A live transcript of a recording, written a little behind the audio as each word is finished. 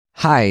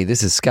Hi,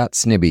 this is Scott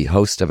Snibbe,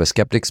 host of A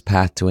Skeptic's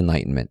Path to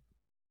Enlightenment.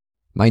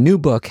 My new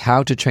book,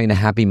 How to Train a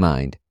Happy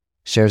Mind,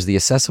 shares the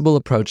accessible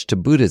approach to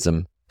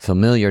Buddhism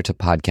familiar to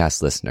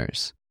podcast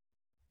listeners.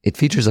 It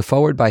features a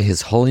foreword by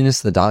His Holiness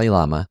the Dalai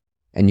Lama,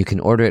 and you can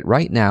order it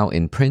right now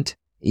in print,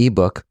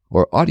 ebook,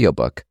 or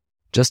audiobook,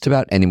 just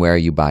about anywhere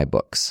you buy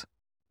books.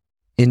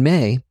 In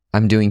May,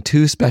 I'm doing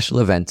 2 special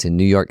events in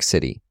New York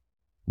City,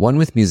 one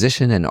with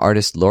musician and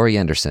artist Laurie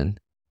Anderson,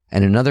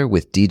 and another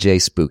with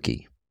DJ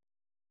Spooky.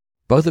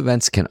 Both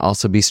events can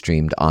also be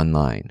streamed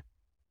online.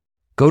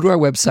 Go to our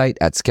website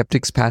at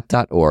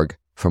skepticspath.org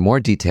for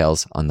more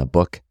details on the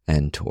book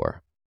and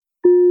tour.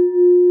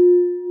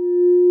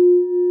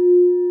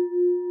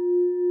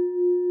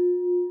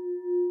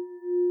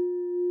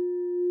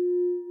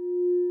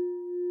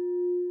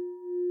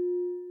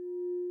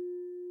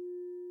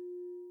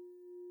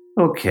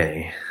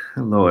 Okay,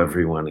 hello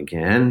everyone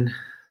again.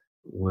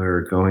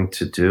 We're going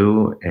to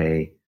do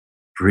a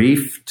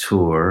brief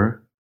tour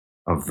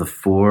of the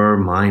 4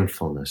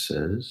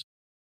 mindfulnesses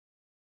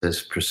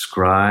as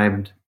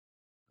prescribed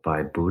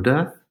by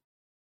Buddha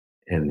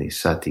in the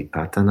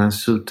Satipatthana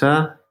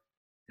Sutta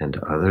and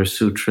other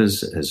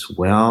sutras as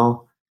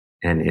well.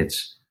 And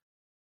it's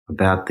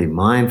about the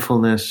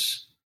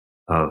mindfulness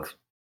of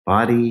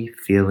body,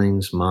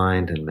 feelings,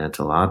 mind, and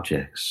mental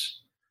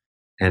objects.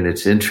 And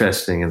it's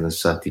interesting, in the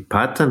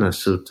Satipatthana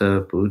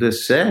Sutta, Buddha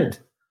said,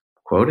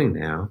 quoting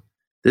now,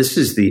 "This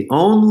is the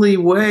only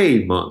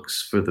way,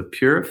 monks, for the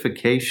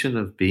purification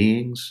of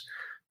beings,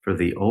 for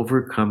the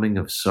overcoming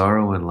of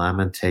sorrow and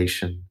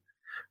lamentation,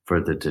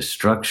 for the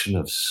destruction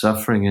of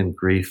suffering and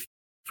grief,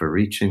 for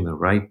reaching the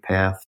right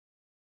path,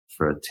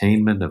 for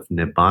attainment of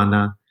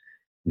nibbana,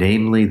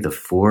 namely the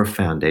 4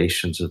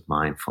 foundations of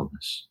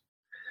mindfulness."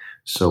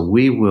 So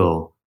we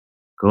will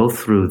go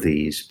through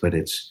these, but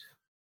it's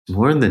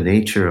more in the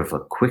nature of a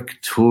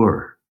quick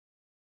tour,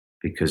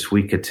 because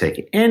we could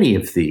take any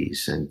of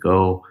these and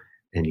go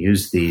and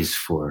use these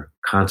for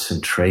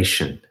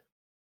concentration.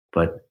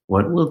 But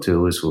what we'll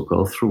do is we'll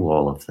go through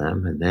all of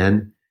them, and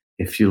then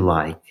if you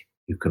like,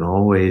 you can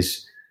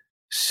always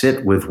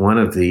sit with one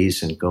of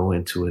these and go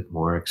into it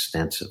more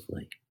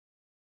extensively.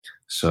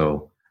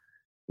 So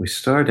we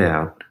start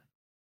out,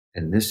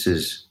 and this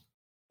is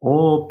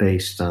all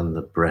based on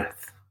the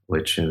breath,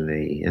 which in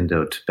the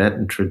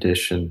Indo-Tibetan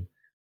tradition,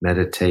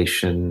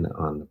 meditation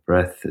on the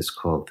breath is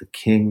called the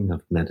king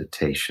of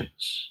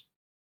meditations.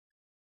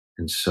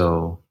 And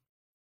so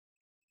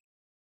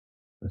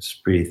let's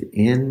breathe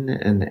in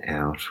and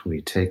out.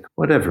 We take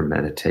whatever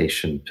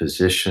meditation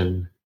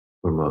position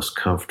we're most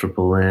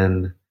comfortable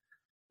in. It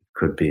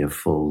could be a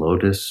full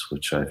lotus,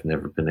 which I've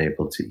never been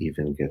able to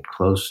even get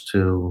close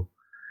to.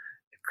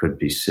 It could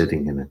be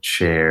sitting in a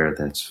chair.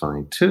 That's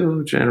fine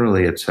too.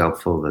 Generally, it's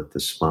helpful that the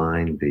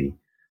spine be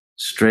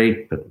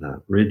straight but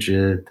not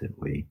rigid, that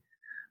we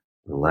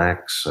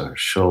relax our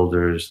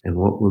shoulders. And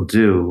what we'll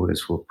do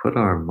is we'll put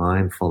our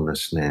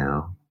mindfulness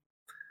now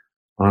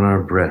on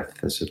our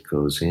breath as it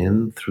goes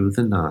in through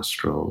the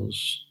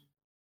nostrils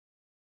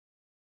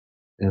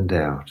and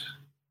out.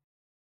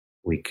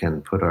 We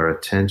can put our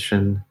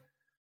attention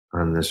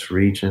on this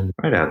region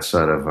right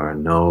outside of our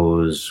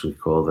nose. We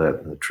call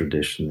that in the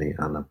tradition the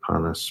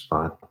Anapana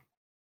spot.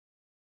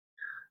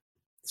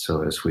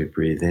 So as we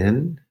breathe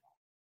in,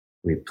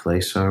 we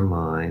place our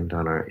mind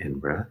on our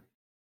in-breath.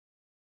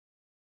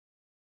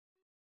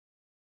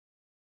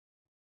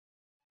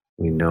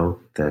 We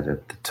note that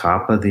at the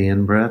top of the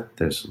in-breath,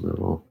 there's a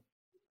little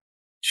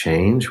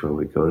change where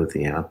we go to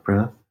the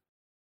out-breath.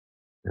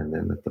 And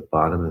then at the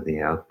bottom of the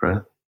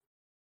out-breath,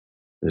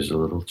 there's a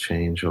little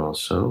change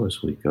also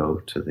as we go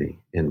to the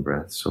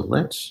in-breath. So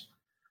let's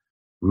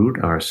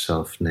root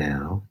ourselves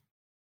now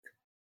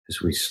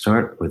as we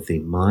start with the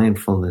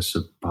mindfulness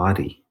of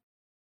body,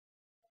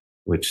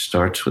 which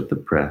starts with the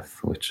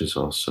breath, which is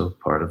also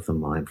part of the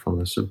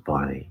mindfulness of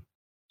body.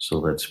 So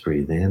let's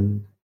breathe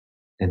in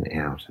and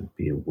out and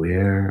be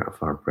aware of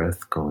our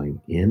breath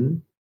going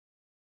in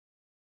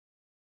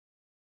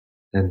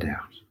and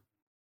out.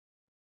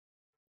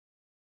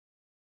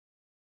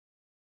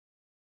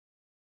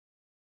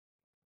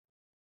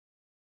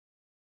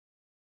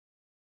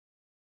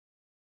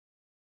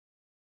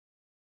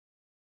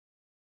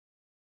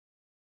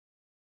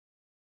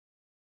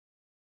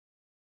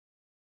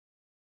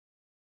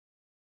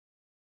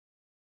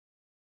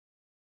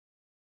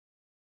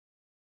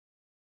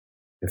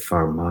 If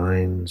our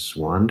minds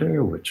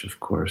wander, which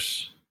of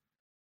course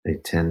they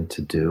tend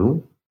to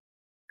do,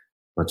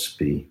 let's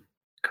be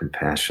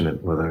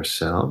compassionate with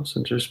ourselves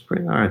and just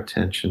bring our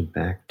attention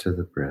back to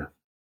the breath.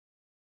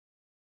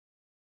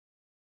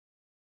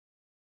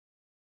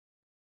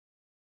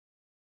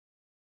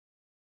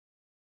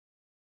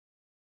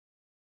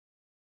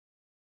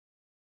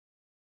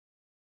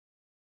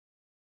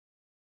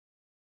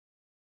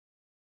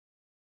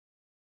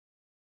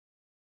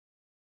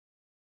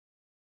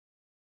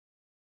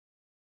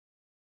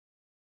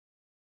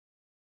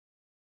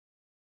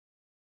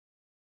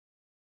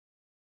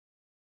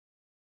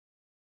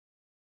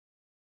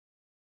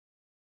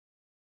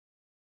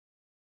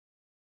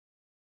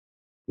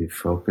 We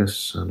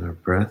focus on our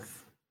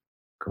breath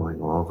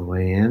going all the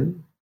way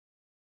in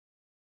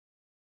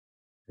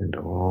and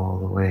all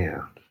the way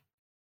out.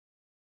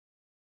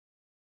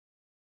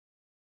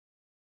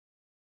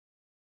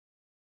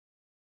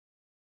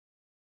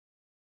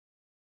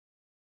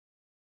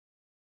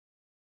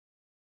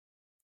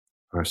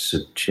 Our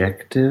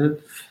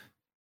subjective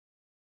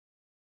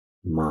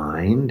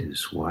mind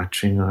is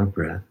watching our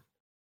breath.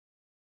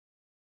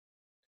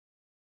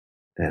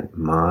 That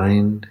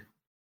mind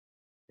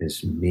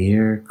is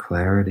mere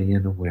clarity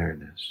and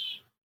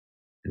awareness,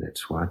 and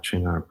it's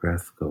watching our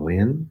breath go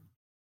in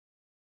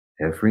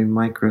every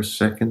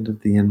microsecond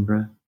of the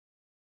in-breath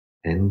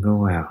and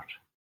go out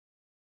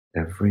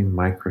every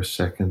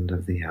microsecond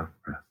of the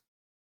out-breath.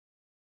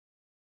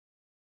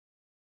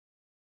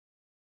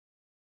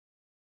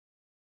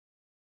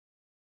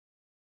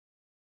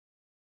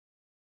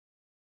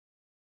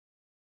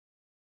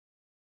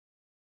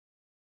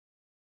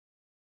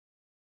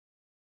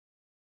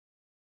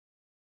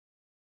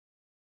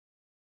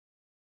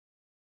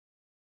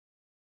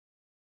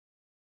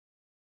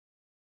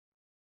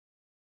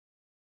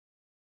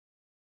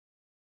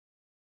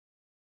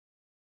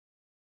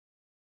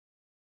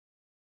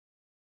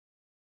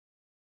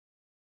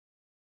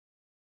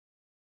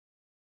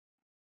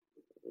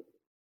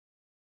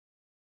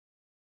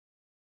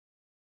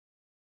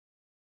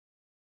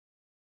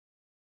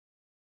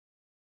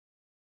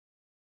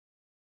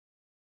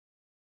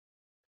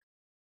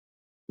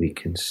 We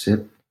can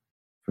sit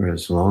for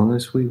as long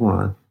as we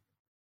want,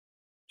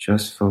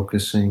 just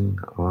focusing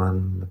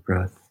on the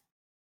breath.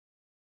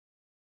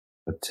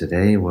 But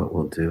today what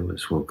we'll do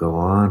is we'll go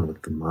on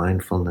with the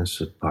mindfulness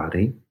of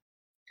body,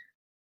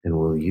 and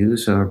we'll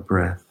use our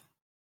breath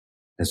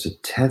as a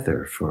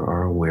tether for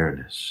our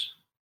awareness.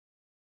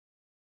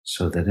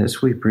 So that as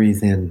we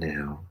breathe in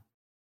now,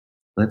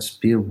 let's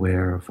be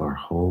aware of our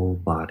whole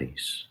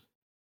bodies.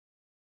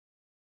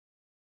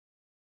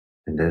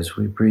 And as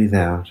we breathe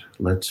out,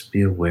 let's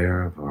be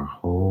aware of our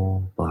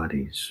whole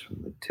bodies,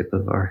 from the tip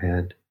of our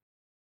head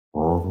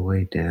all the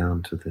way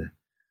down to the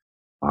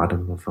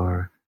bottom of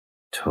our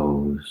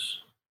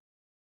toes.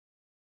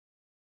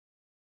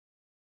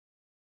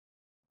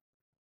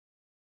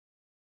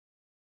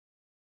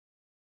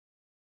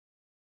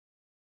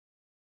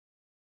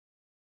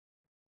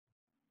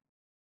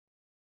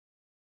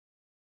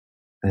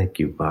 Thank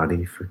you,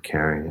 body, for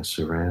carrying us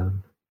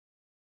around.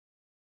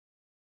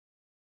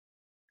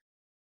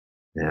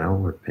 Now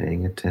we're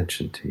paying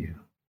attention to you.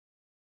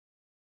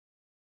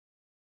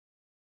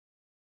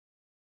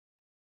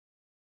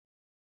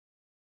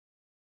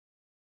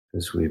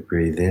 As we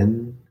breathe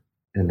in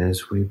and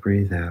as we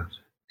breathe out,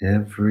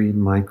 every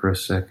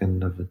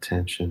microsecond of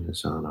attention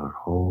is on our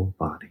whole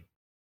body.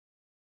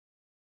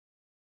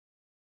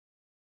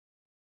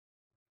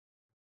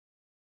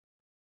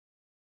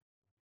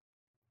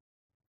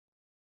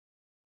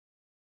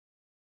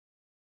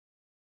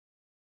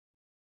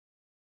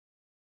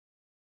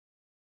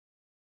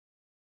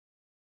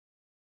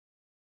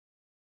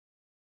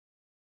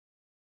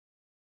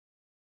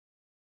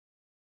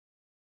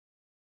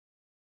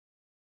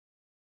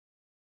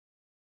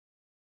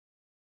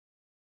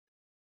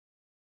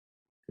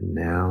 And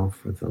now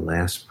for the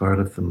last part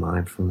of the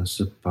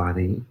mindfulness of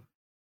body,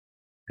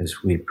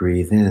 as we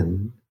breathe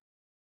in,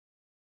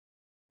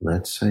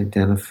 let's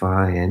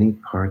identify any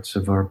parts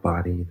of our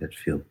body that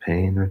feel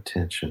pain or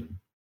tension.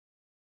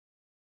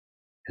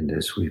 And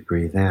as we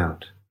breathe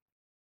out,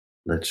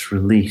 let's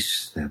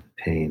release that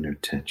pain or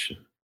tension.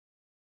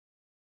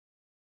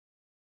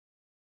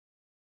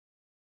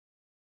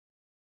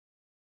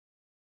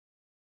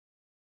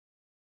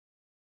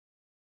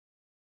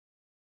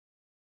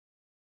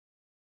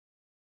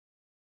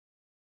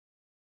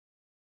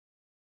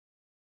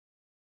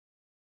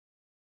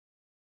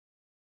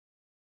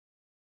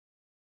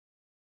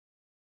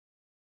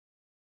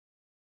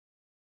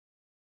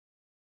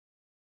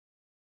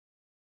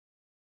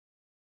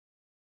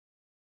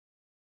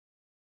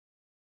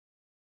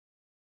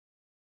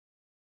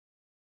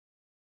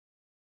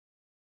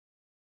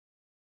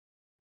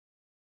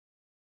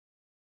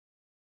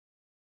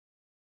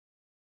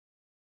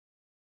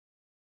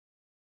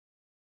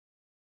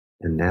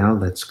 And now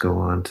let's go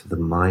on to the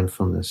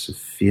mindfulness of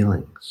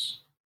feelings.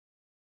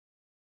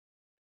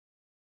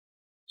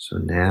 So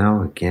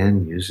now,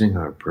 again, using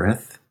our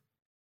breath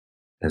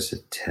as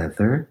a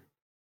tether,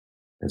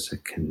 as a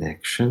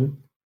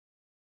connection,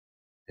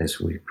 as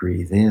we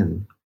breathe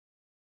in,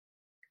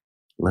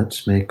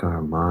 let's make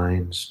our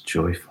minds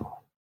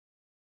joyful.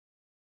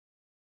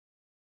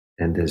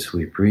 And as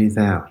we breathe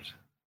out,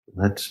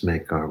 let's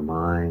make our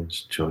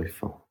minds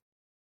joyful.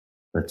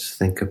 Let's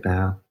think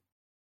about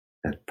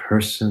that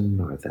person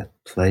or that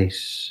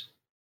place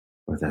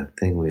or that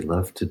thing we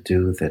love to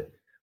do that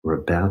we're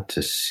about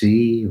to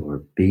see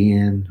or be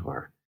in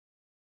or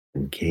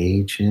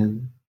engage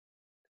in.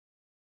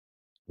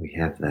 We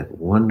have that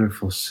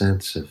wonderful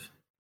sense of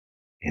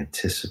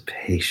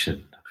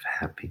anticipation of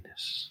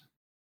happiness.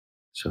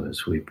 So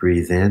as we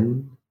breathe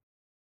in,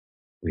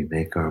 we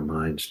make our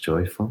minds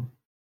joyful.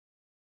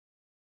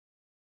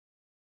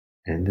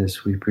 And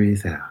as we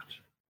breathe out,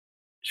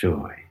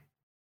 joy.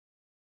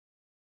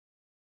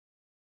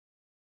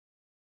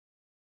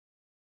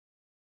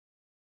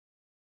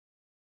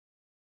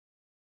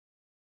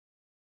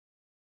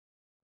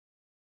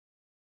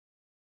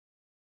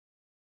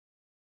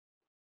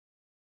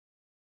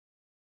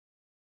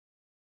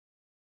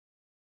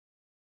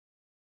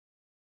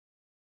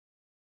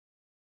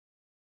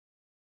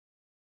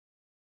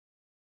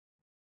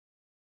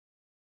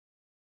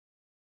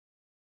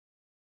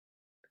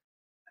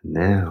 And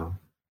now,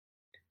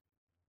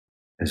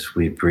 as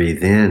we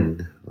breathe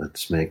in,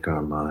 let's make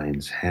our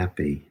minds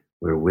happy.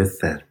 We're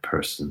with that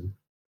person.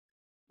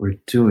 We're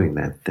doing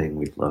that thing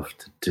we love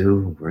to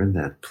do. We're in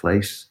that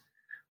place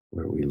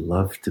where we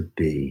love to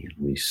be.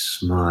 We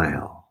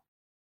smile.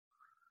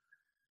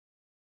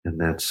 And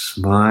that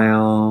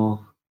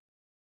smile,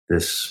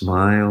 this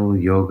smile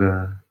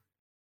yoga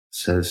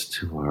says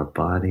to our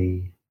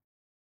body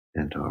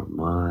and our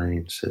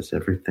mind, says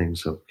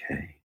everything's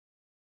okay.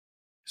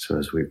 So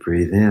as we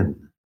breathe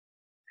in,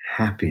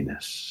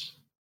 happiness.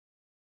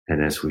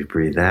 And as we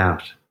breathe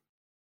out,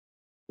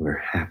 we're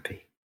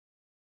happy.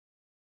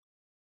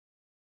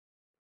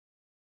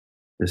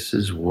 This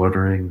is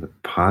watering the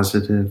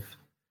positive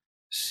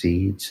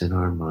seeds in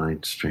our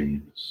mind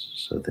streams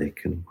so they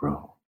can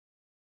grow.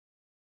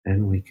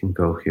 And we can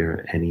go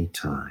here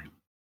anytime.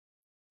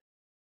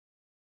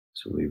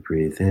 So we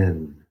breathe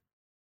in,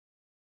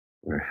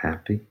 we're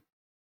happy.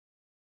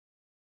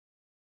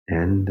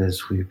 And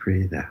as we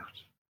breathe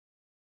out,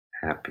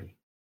 happy.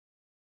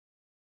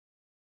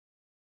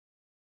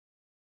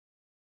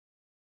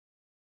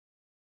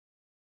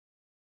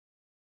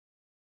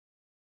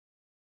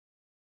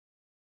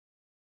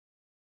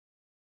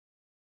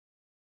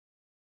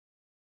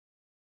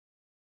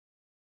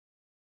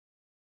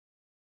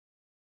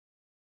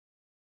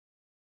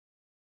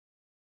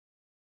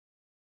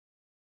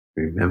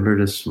 Remember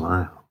to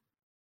smile.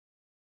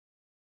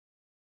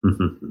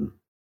 And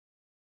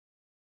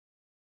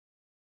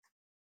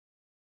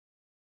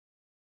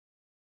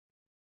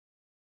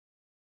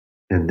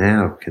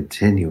now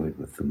continuing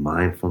with the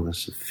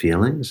mindfulness of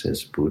feelings,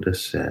 as Buddha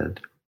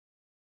said,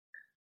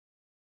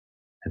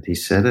 and he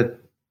said it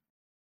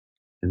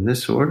in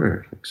this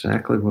order,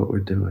 exactly what we're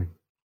doing.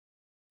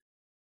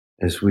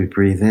 As we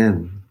breathe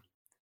in,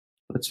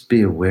 let's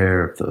be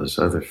aware of those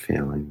other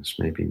feelings,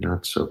 maybe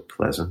not so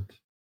pleasant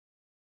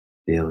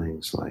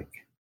feelings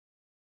like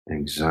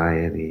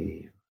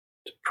anxiety,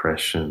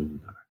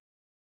 depression,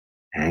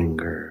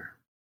 anger,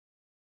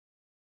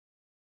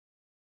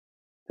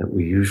 that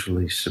we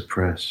usually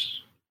suppress.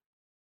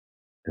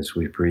 As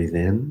we breathe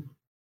in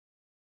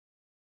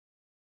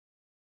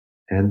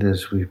and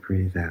as we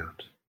breathe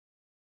out.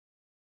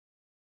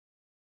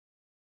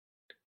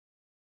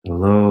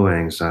 Hello,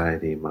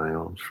 anxiety, my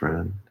old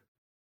friend.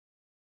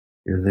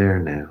 You're there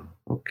now.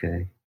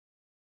 Okay.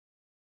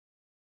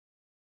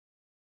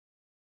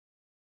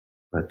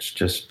 Let's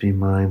just be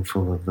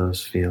mindful of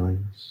those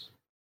feelings,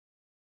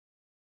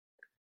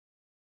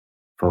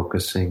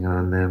 focusing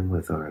on them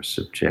with our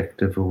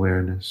subjective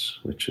awareness,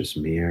 which is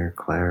mere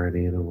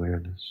clarity and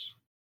awareness.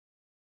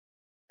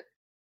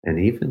 And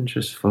even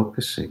just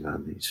focusing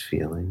on these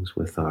feelings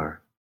with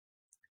our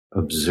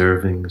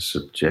observing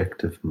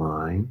subjective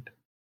mind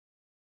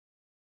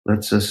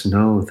lets us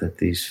know that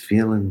these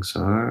feelings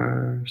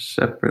are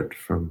separate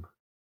from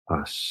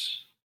us.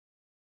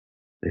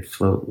 They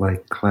float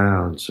like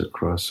clouds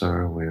across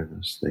our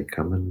awareness. They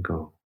come and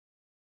go.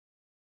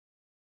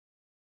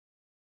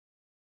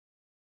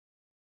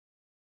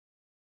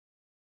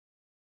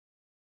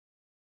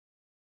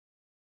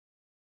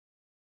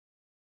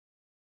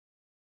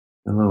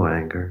 Hello,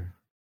 anger.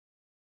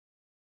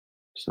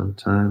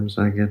 Sometimes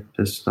I get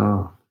pissed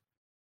off.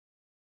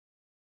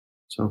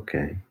 It's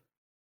okay.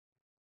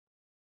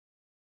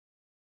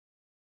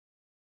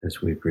 As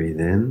we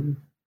breathe in,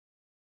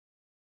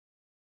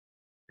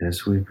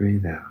 as we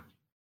breathe out.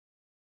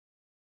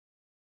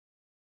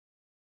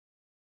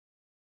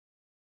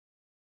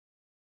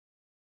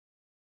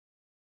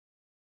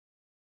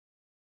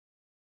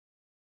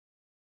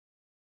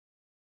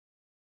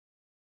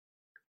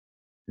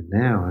 And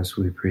now, as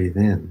we breathe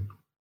in,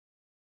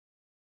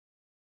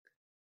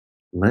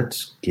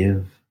 let's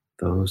give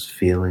those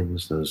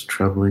feelings, those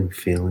troubling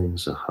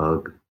feelings, a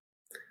hug,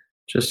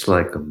 just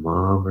like a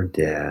mom or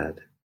dad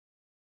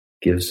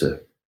gives a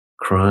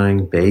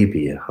crying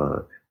baby a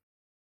hug.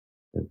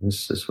 And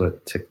this is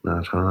what Thich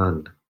Nhat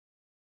Hanh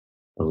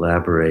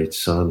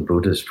elaborates on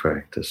Buddha's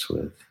practice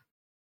with.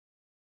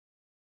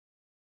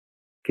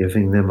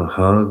 Giving them a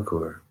hug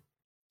or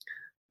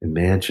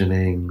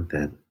imagining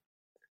that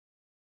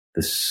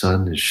the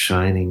sun is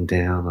shining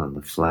down on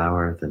the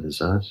flower that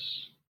is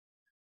us,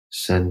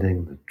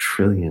 sending the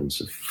trillions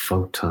of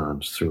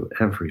photons through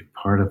every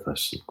part of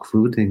us,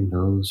 including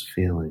those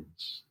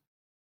feelings.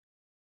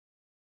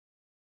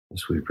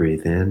 As we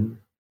breathe in,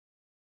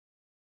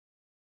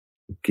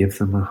 give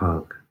them a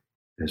hug.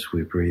 As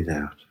we breathe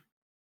out,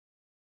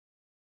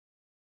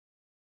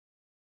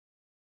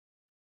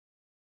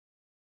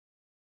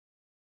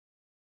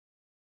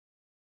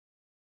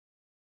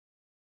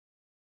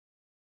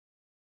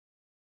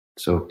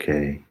 it's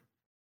okay.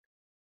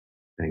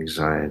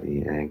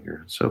 anxiety,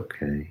 anger. It's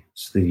okay.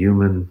 It's the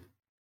human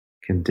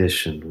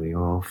condition. We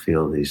all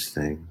feel these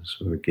things.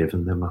 We're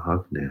giving them a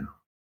hug now.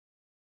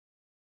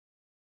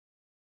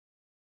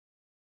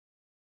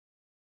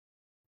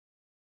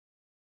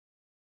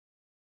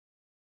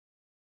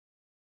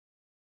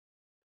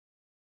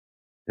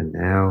 And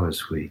now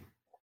as we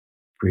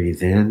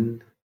breathe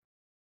in,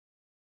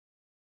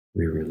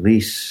 we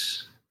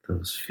release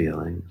those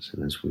feelings.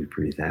 And as we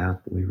breathe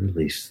out, we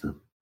release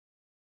them.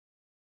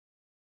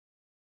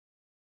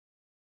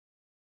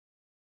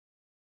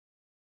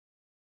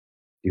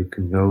 You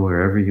can go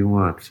wherever you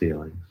want,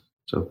 feelings.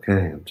 It's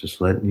okay. I'm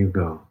just letting you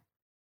go.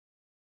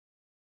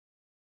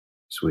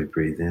 As we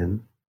breathe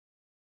in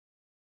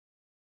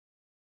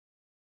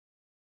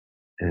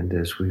and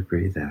as we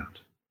breathe out.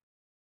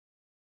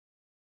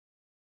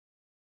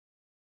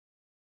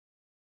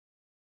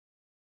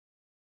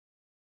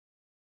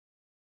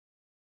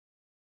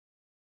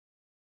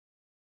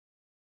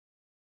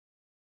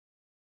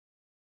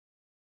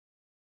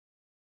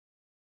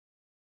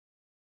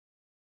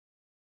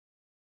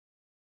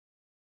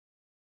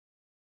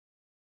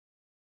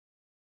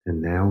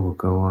 And now we'll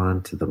go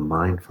on to the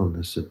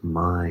mindfulness of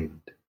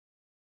mind.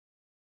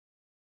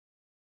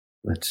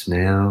 Let's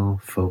now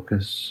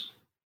focus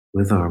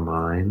with our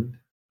mind,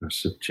 our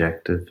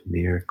subjective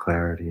mere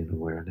clarity and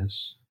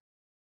awareness,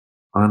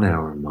 on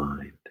our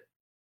mind,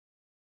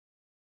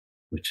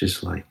 which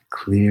is like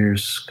clear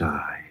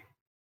sky.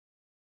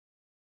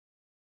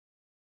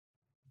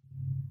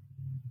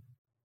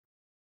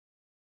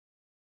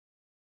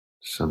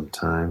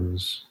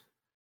 Sometimes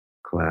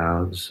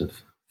clouds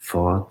of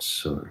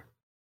thoughts or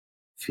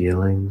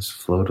feelings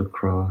float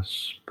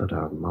across, but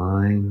our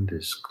mind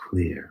is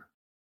clear.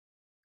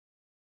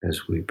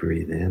 As we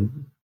breathe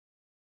in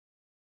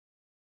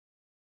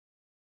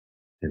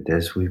and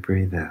as we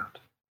breathe out.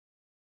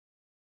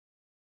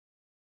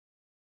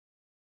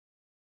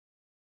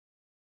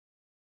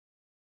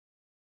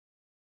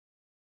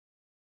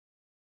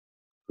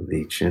 With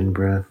each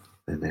in-breath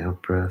and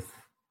out-breath,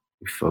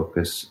 we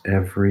focus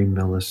every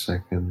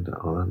millisecond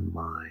on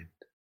mind.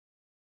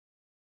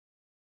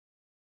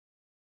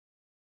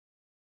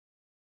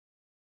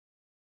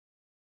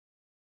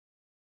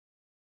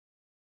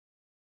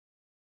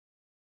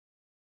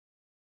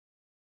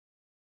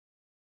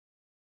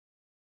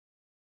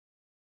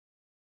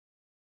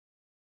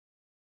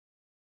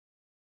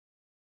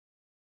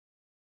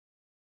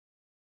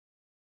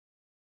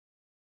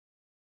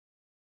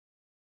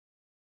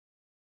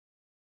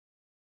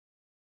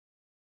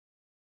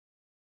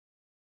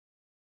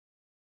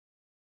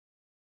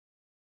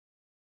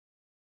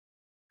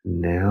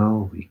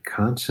 Now we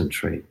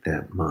concentrate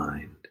that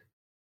mind,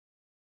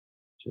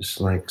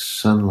 just like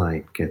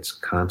sunlight gets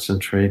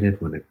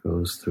concentrated when it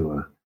goes through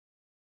a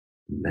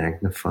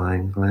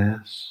magnifying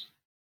glass,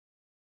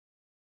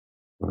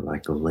 or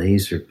like a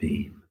laser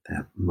beam.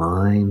 That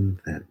mind,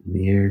 that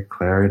mere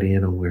clarity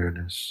and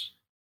awareness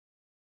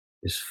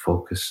is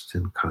focused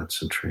and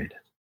concentrated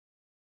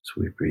as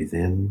we breathe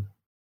in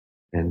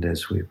and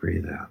as we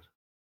breathe out.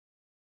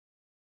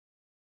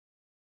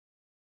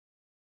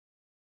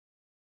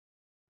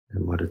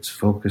 And what it's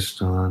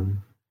focused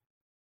on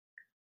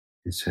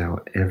is how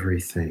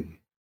everything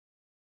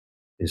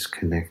is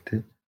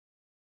connected,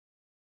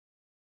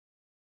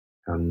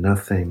 how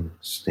nothing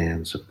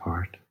stands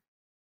apart,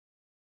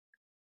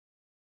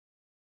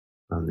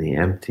 on the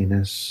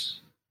emptiness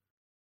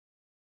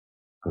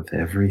of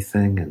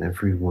everything and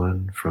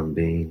everyone from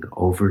being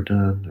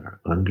overdone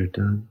or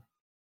underdone.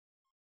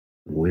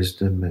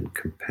 Wisdom and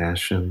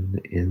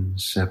compassion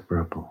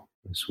inseparable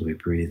as we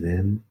breathe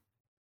in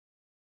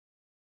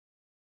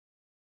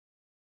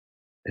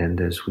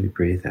and as we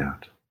breathe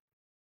out.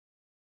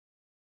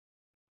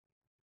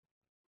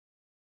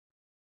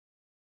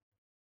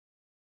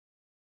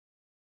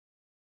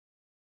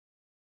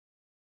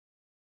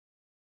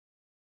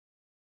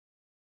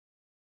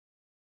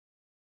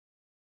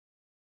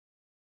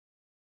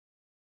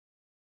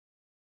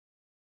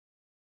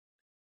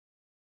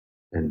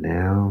 And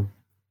now,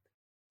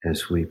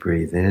 as we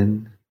breathe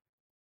in,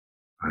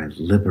 I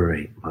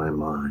liberate my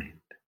mind.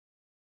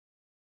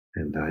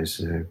 And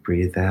as I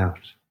breathe out,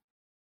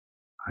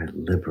 I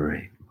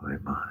liberate my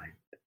mind.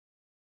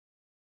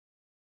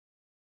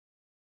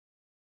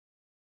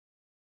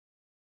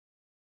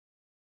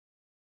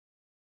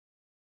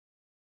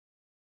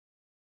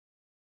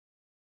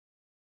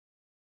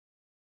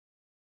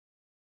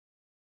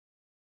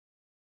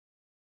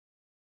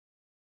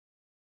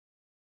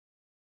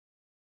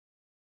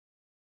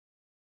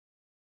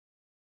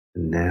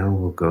 And now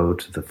we'll go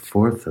to the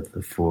fourth of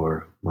the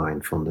four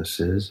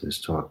mindfulnesses as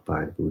taught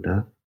by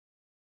Buddha,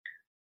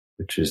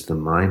 which is the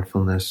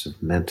mindfulness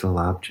of mental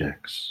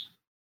objects.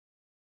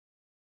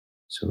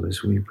 So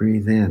as we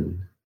breathe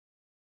in,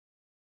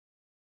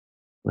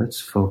 let's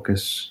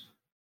focus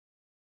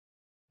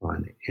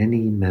on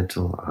any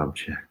mental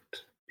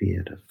object, be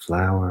it a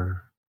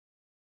flower,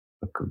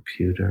 a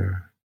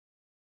computer,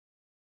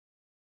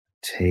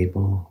 a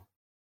table,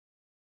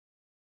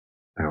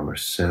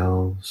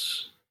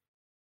 ourselves,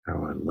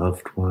 our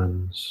loved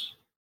ones,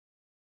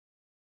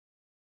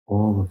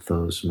 all of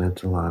those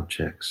mental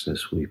objects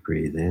as we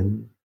breathe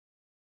in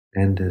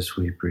and as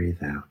we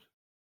breathe out.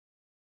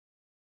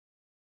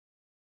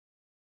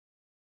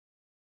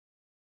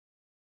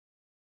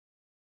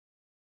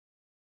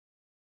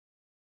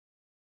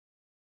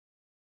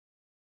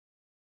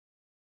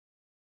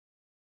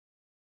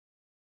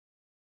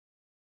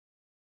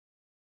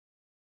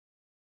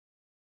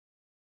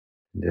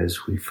 And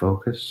as we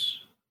focus,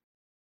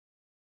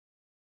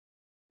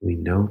 we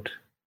note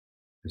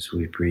as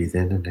we breathe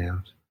in and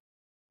out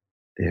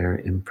their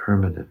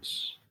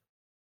impermanence,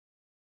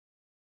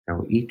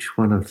 how each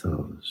one of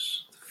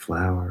those, the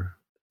flower,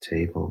 the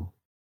table,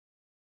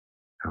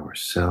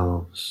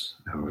 ourselves,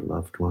 our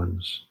loved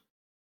ones,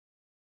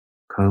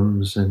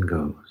 comes and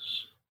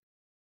goes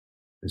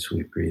as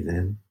we breathe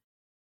in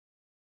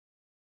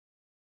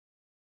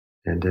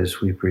and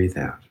as we breathe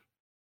out.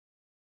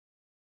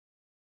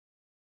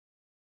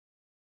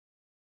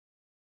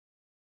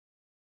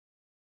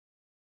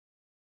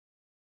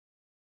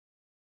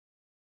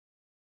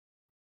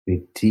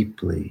 We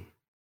deeply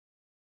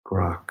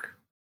grok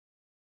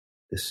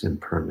this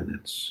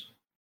impermanence.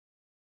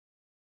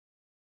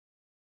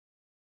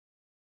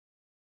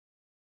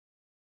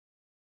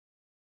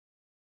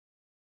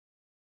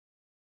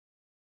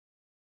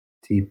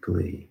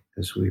 Deeply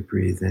as we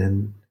breathe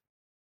in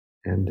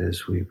and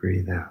as we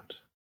breathe out.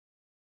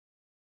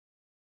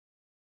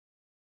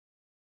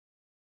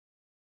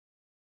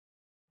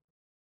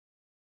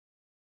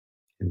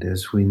 And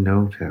as we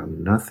note how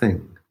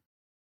nothing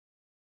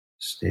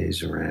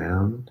stays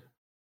around,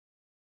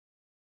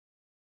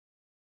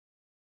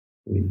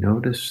 we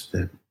notice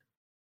that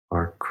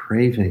our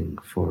craving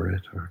for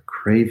it, our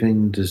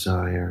craving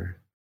desire,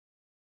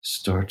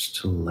 starts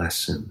to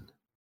lessen.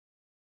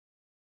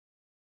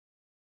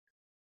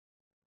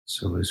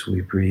 So as we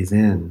breathe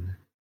in,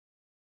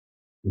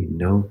 we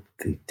note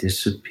the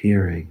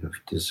disappearing of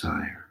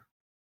desire.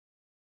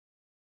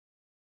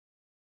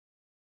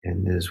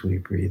 And as we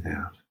breathe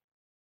out,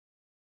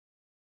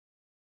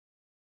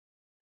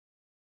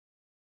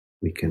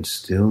 we can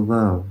still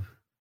love,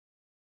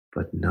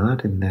 but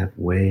not in that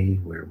way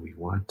where we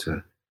want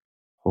to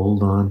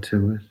hold on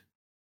to it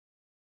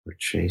or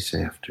chase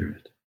after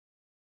it.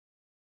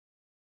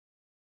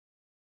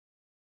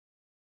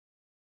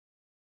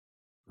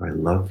 I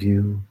love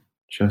you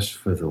just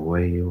for the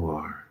way you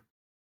are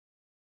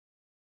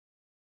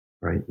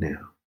right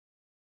now.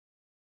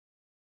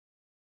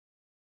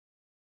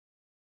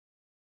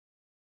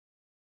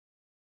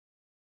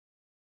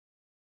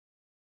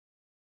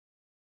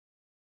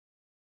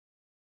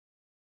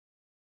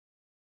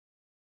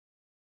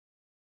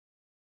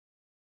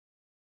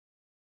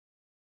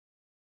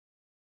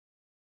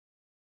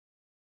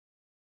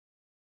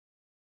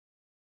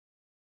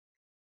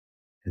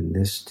 And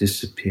this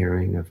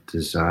disappearing of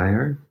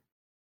desire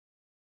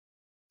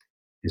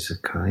is a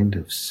kind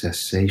of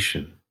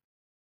cessation,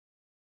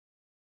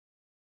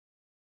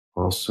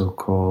 also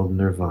called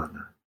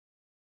nirvana.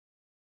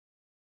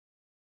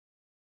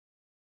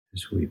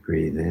 As we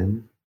breathe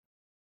in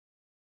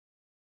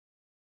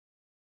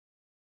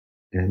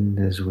and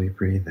as we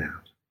breathe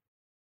out.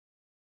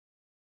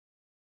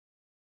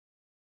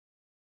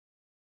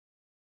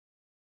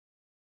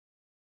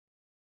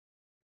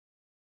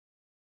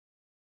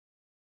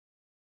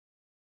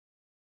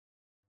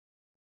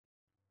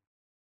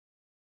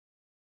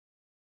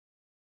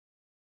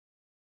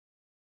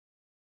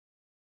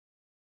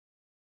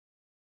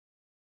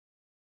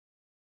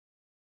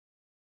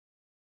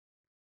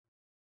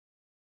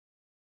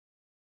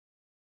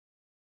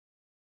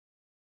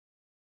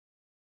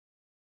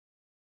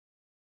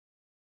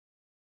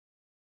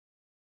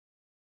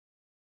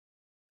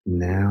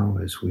 Now,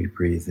 as we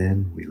breathe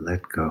in, we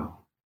let go.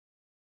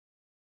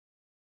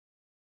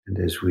 And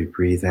as we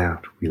breathe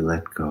out, we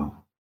let go.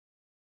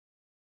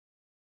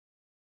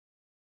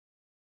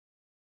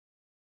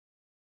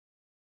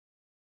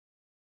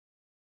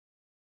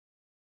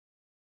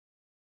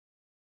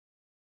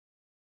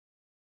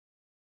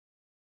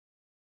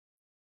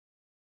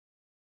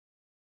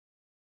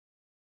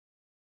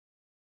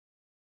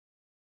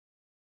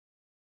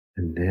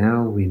 And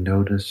now we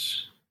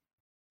notice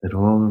that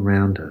all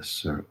around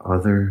us are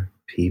other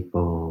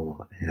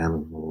people,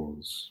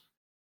 animals,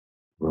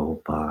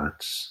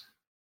 robots,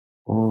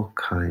 all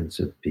kinds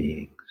of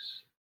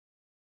beings.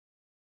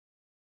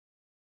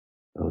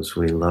 Those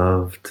we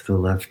love to the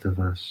left of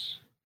us,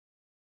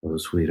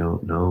 those we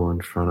don't know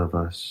in front of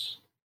us,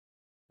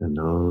 and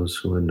those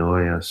who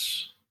annoy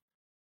us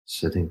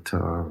sitting to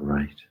our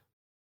right.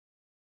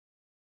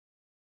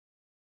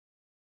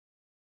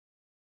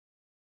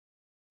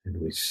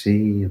 And we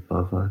see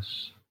above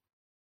us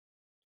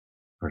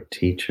our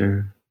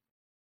teacher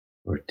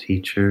or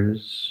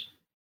teachers,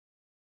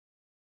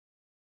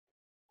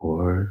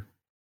 or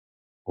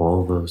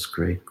all those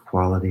great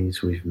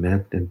qualities we've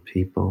met in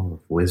people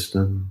of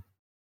wisdom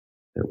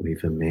that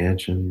we've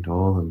imagined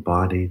all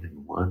embodied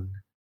in one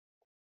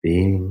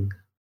being.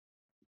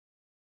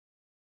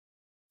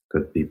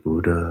 Could be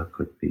Buddha,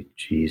 could be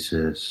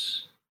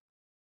Jesus,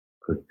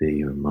 could be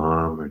your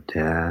mom or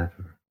dad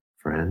or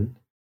friend.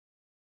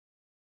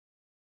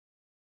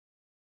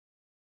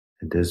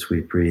 And as we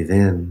breathe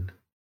in,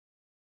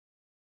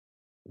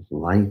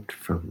 light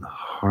from the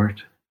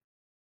heart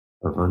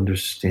of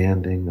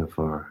understanding of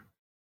our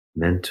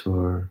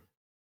mentor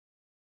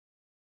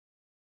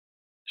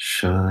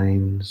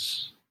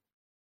shines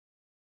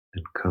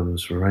and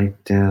comes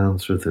right down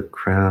through the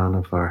crown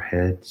of our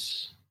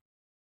heads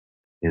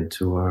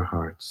into our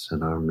hearts.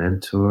 And our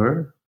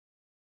mentor,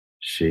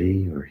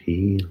 she or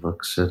he,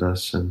 looks at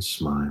us and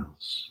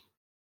smiles.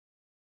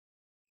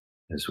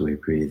 As we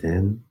breathe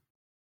in,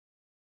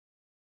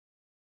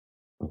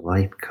 the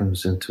light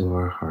comes into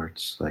our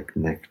hearts like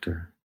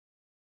nectar.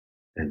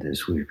 And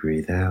as we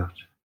breathe out,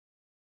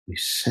 we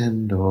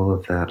send all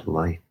of that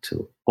light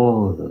to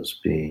all of those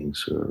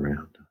beings who are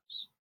around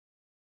us.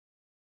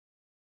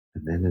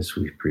 And then as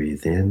we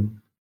breathe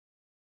in,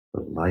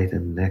 the light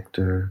and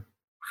nectar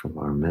from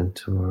our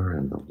mentor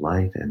and the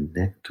light and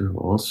nectar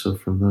also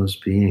from those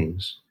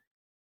beings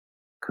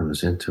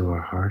comes into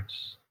our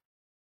hearts.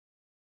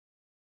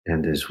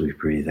 And as we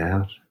breathe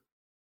out,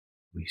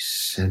 we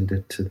send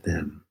it to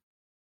them.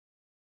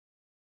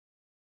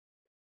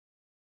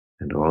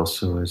 And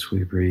also as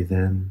we breathe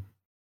in,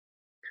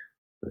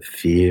 the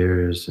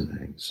fears and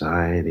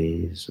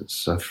anxieties and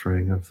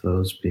suffering of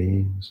those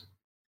beings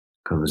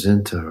comes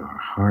into our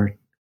heart,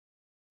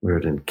 where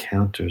it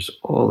encounters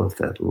all of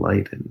that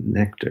light and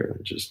nectar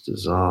and just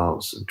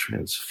dissolves and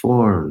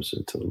transforms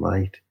into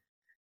light.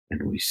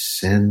 And we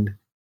send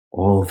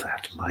all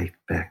that light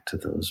back to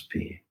those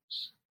beings.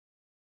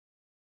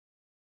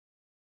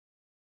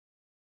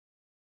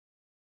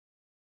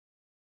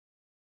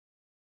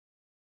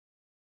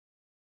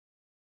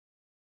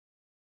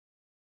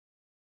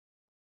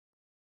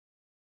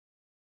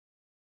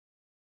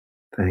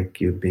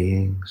 Thank you,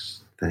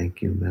 beings.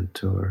 Thank you,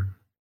 mentor.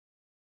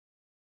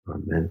 Our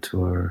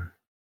mentor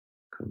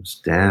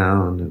comes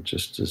down and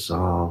just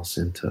dissolves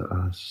into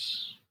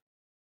us.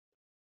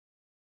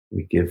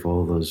 We give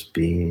all those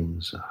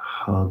beings a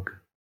hug,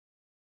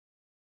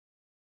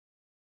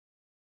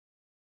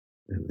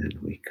 and then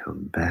we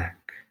come back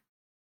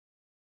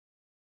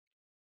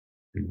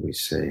and we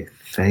say,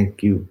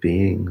 thank you,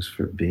 beings,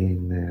 for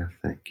being there.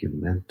 Thank you,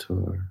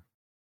 mentor.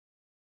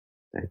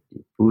 Thank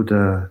you,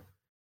 Buddha.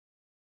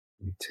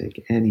 We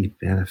take any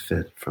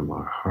benefit from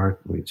our heart,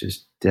 we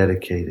just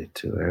dedicate it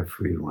to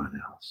everyone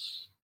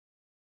else.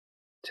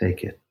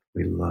 Take it.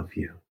 We love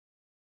you.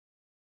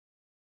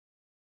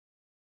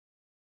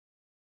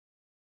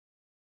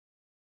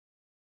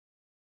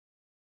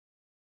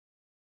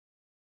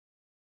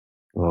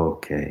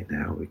 Okay,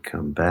 now we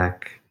come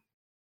back.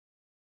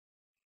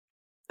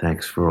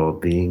 Thanks for all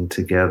being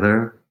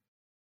together.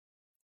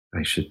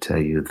 I should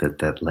tell you that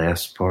that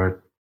last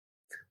part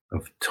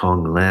of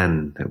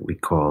Tonglen, that we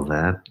call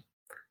that,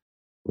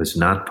 was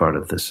not part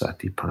of the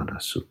Satipatthana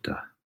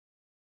Sutta.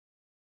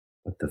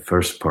 But the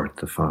first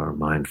part of our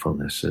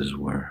mindfulnesses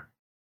were.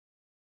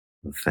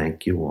 Well,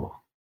 thank you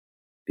all.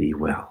 Be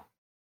well.